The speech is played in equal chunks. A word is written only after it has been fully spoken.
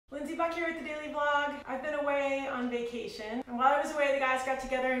back here with the daily vlog. I've been away on vacation, and while I was away, the guys got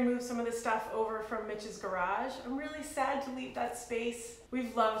together and moved some of the stuff over from Mitch's garage. I'm really sad to leave that space.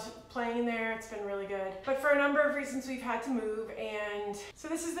 We've loved playing in there, it's been really good. But for a number of reasons, we've had to move, and so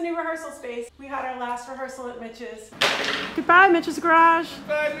this is the new rehearsal space. We had our last rehearsal at Mitch's. Goodbye, Mitch's garage.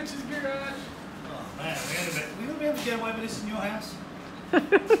 Goodbye, Mitch's garage. Oh man, we gonna be able to get away with this in your house?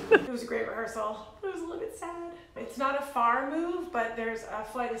 It was a great rehearsal. It was a little bit sad. It's not a far move, but there's a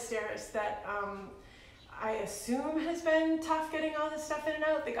flight of stairs that I assume has been tough getting all this stuff in and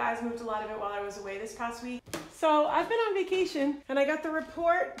out. The guys moved a lot of it while I was away this past week. So I've been on vacation and I got the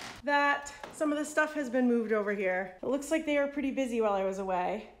report that some of the stuff has been moved over here. It looks like they were pretty busy while I was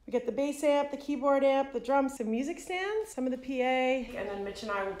away. We get the bass amp, the keyboard amp, the drums, some music stands, some of the PA, and then Mitch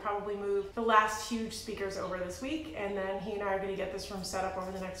and I will probably move the last huge speakers over this week, and then he and I are gonna get this room set up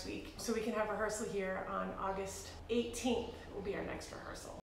over the next week. So we can have rehearsal here on August 18th will be our next rehearsal.